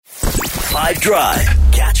5 Drive.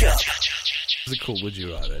 Catch up. This is a cool would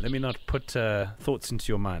you rather. Let me not put thoughts into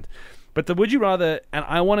your mind. But the would you rather, and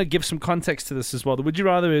I want to give some context to this as well. The would you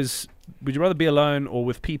rather is, would you rather be alone or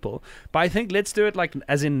with people? But I think let's do it like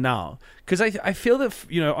as in now. Because I feel that,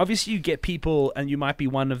 obviously you get people, and you might be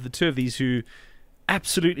one of the two of these who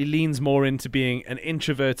absolutely leans more into being an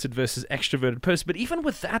introverted versus extroverted person. But even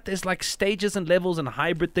with that, there's like stages and levels and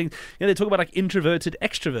hybrid things. They talk about like introverted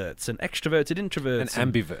extroverts and extroverted introverts.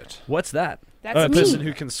 An ambivert. What's that? That's a me. person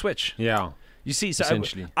who can switch. Yeah. You see, so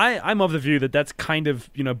Essentially. I'm of the view that that's kind of,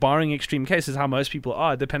 barring extreme cases, how most people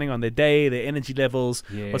are, depending on their day, their energy levels,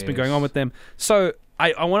 what's been going on with them. So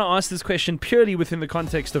I want to ask this question purely within the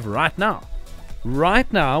context of right now.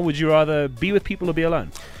 Right now, would you rather be with people or be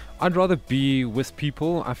alone? I'd rather be with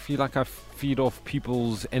people. I feel like I feed off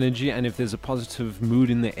people's energy, and if there's a positive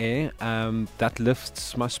mood in the air, that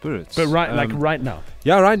lifts my spirits. But right now.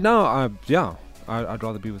 Yeah, right now, I'd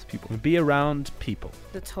rather be with people. Be around people.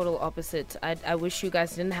 The total opposite. I wish you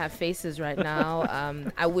guys didn't have faces right now.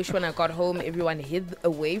 I wish when I got home, everyone hid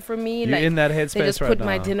away from me. You're in that headspace they just right put now.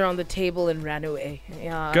 my dinner on the table and ran away.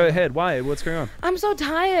 Yeah. Go ahead. Why? What's going on? I'm so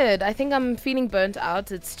tired. I think I'm feeling burnt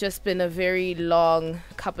out. It's just been a very long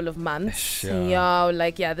couple of months.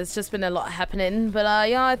 There's just been a lot happening. But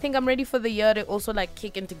I think I'm ready for the year to also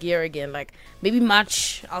kick into gear again. Maybe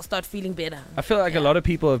March, I'll start feeling better. I feel like a lot of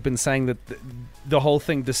people have been saying that the whole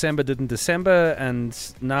thing December didn't December, and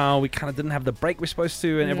now we kind of didn't have the break we're supposed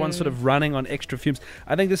to, and everyone's sort of running on extra fumes.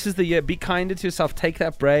 I think this is the year. Be kinder to yourself. Take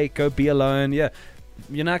that break. Go be alone. Yeah.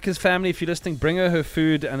 Yanaka's family, if you're listening, bring her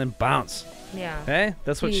food and then bounce. Yeah. Hey?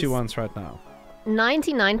 That's what she Please. wants right now.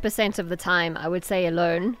 99% of the time, I would say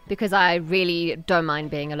alone, because I really don't mind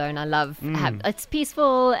being alone. I love it's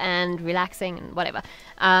peaceful and relaxing and whatever.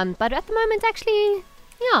 But at the moment, actually,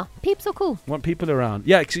 peeps are cool. Want people around.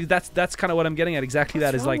 Yeah, actually, that's kind of what I'm getting at. Exactly.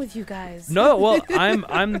 What's that is wrong like with you guys? No, well,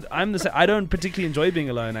 I'm the same. I don't particularly enjoy being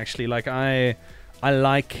alone, actually. I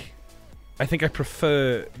think I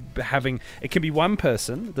prefer having, it can be one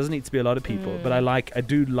person, it doesn't need to be a lot of people, but I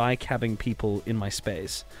do like having people in my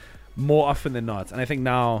space more often than not. And I think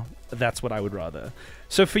now that's what I would rather.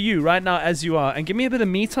 So for you right now, as you are, and give me a bit of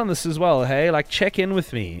meat on this as well, hey, check in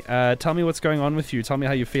with me. Tell me what's going on with you. Tell me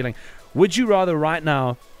how you're feeling. Would you rather right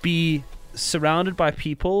now be surrounded by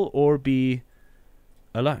people or be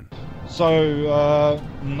alone? So,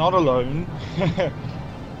 not alone.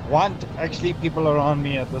 Want actually people around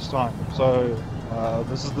me at this time. So,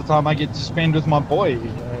 this is the time I get to spend with my boy,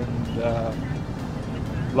 and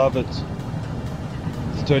love it.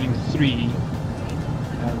 He's turning 3,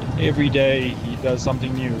 and every day he does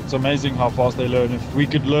something new. It's amazing how fast they learn. If we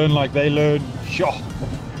could learn like they learn, sure,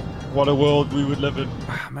 what a world we would live in.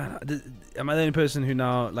 Man, am I the only person who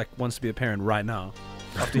now wants to be a parent right now?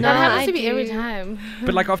 After No, it hearing happens to I be every do. time.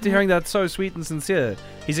 But after hearing that, so sweet and sincere.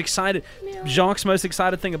 He's excited. Yeah. Jacques' most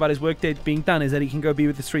excited thing about his workday being done is that he can go be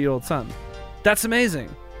with his 3-year-old son. That's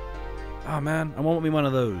amazing. Oh man, I want me one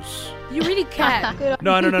of those. You really can.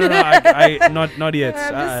 No. I not yet.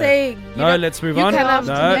 I'm just saying. No, let's move on. can have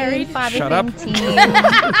No, married. shut up.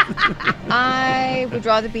 I would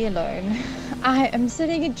rather be alone. I am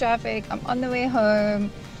sitting in traffic. I'm on the way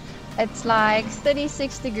home. It's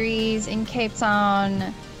 36 degrees in Cape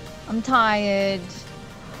Town. I'm tired.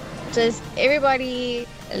 Just everybody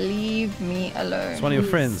leave me alone. It's one of your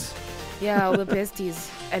friends. Yeah, we're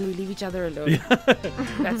besties, and we leave each other alone.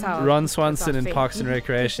 That's how. Ron Swanson in thing. Parks and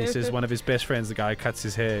Recreation. He says one of his best friends, the guy who cuts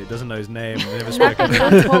his hair, doesn't know his name, never Don't spoken.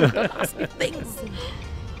 talk, don't ask me things.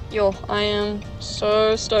 Yo, I am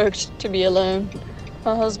so stoked to be alone.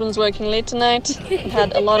 My husband's working late tonight.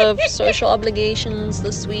 Had a lot of social obligations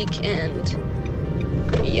this week, and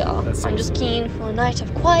I'm just keen for a night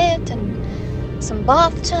of quiet and some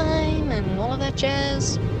bath time and all of that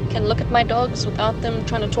jazz. Can look at my dogs without them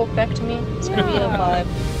trying to talk back to me. It's gonna be a vibe.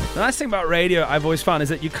 The nice thing about radio, I've always found, is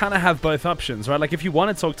that you kind of have both options, right? If you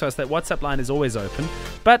want to talk to us, that WhatsApp line is always open.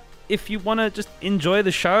 But if you want to just enjoy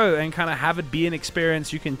the show and kind of have it be an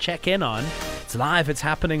experience you can check in on, it's live, it's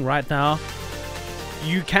happening right now.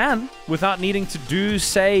 You can, without needing to do,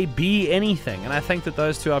 say, be anything. And I think that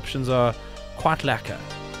those two options are quite lacquer.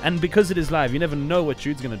 And because it is live, you never know what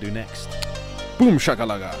Jude's going to do next. Boom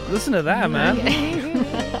shakalaka. Listen to that, man.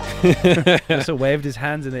 He also waved his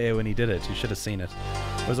hands in the air when he did it. You should have seen it.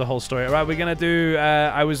 It was a whole story. All right, we're going to do...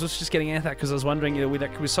 I was just getting into that because I was wondering,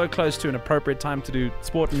 we're so close to an appropriate time to do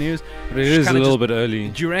sport and news. But it is a little bit early.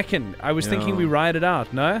 Do you reckon? I was thinking we ride it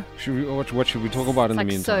out, no? Should we, what should we talk about in the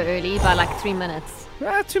It's so meantime? early, by 3 minutes. 2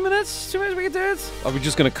 minutes. 2 minutes, we can do it. Are we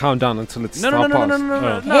just going to count down until it's No. past?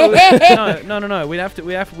 No. We'd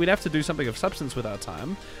have to do something of substance with our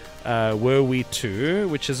time. were we to,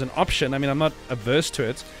 which is an option. I mean, I'm not averse to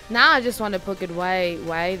it. Now I just want to book it.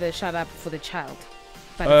 Why the shut up for the child?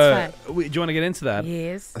 But it's fine. Do you want to get into that?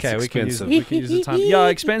 Yes. Okay, That's we can expensive. use the time. Yeah,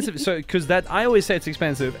 expensive. So, because I always say it's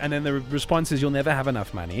expensive, and then the response is you'll never have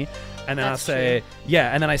enough money, and then That's I say,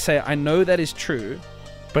 yeah, and then I say I know that is true,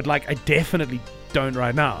 but like I definitely don't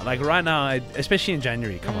right now. Like right now, especially in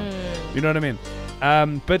January. Come on, you know what I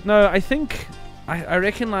mean? But no, I think I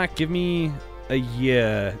reckon like give me a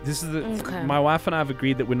year. This is my wife and I have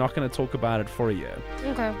agreed that we're not going to talk about it for a year.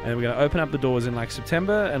 Okay. And we're going to open up the doors in like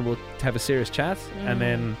September, and we'll have a serious chat, and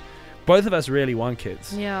then. Both of us really want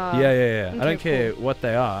kids. Yeah. Yeah. Okay, I don't care what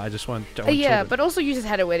they are. I just want. Yeah, children. but also you just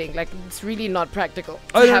had a wedding. Like it's really not practical to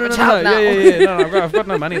Oh, have a child now. Yeah. No, I've got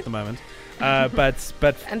no money at the moment. But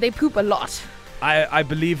And they poop a lot. I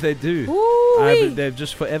believe they do. They're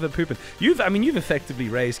just forever pooping. You've effectively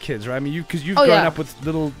raised kids, right? I mean, because you've grown up with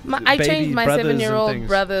little I baby changed my brothers and 7-year-old things.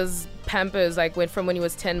 brother's Pampers. Like went from when he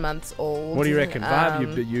was 10 months old. What do you reckon?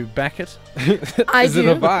 Vibe? You back it? I Is do. it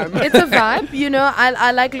a vibe? It's a vibe. You know,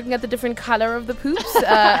 I like looking at the different color of the poops.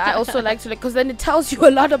 I also like to because then it tells you a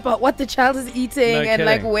lot about what the child is eating No and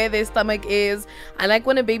like kidding. where their stomach is. I like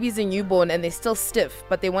when a baby's a newborn and they're still stiff,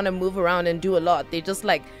 but they want to move around and do a lot. They're just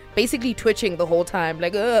like basically twitching the whole time.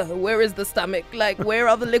 Like, where is the stomach? Like, where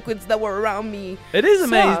are the liquids that were around me? It is So,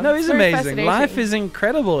 amazing. No, it's very amazing. fascinating. Life is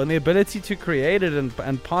incredible, and the ability to create it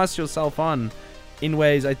and pass yourself on in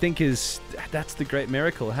ways I think that's the great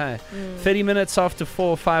miracle. Hey, 30 minutes after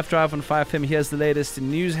 4, 5 Drive on 5FM. Here's the latest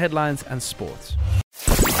in news, headlines, and sports.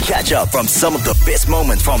 Catch up from some of the best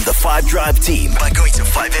moments from the 5 Drive team by going to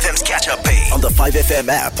 5FM's catch up page on the 5FM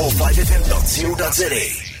app or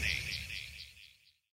 5FM.co.za.